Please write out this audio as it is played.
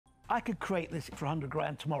I could create this for 100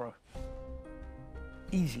 grand tomorrow.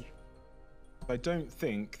 Easy. I don't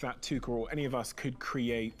think that Touker or any of us could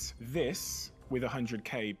create this with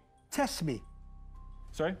 100K. Test me.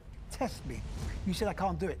 Sorry? Test me. You said I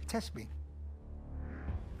can't do it. Test me.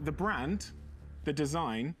 The brand, the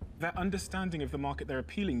design, their understanding of the market they're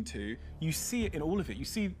appealing to, you see it in all of it. You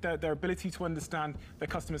see their ability to understand their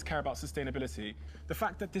customers care about sustainability. The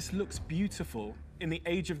fact that this looks beautiful in the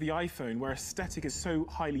age of the iPhone, where aesthetic is so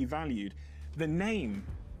highly valued. The name,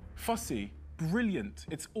 Fussy, brilliant.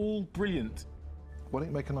 It's all brilliant. Why don't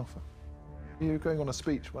you make an offer? You're going on a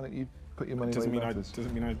speech, why don't you put your money where your mouth is?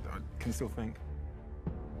 Doesn't mean I can still think.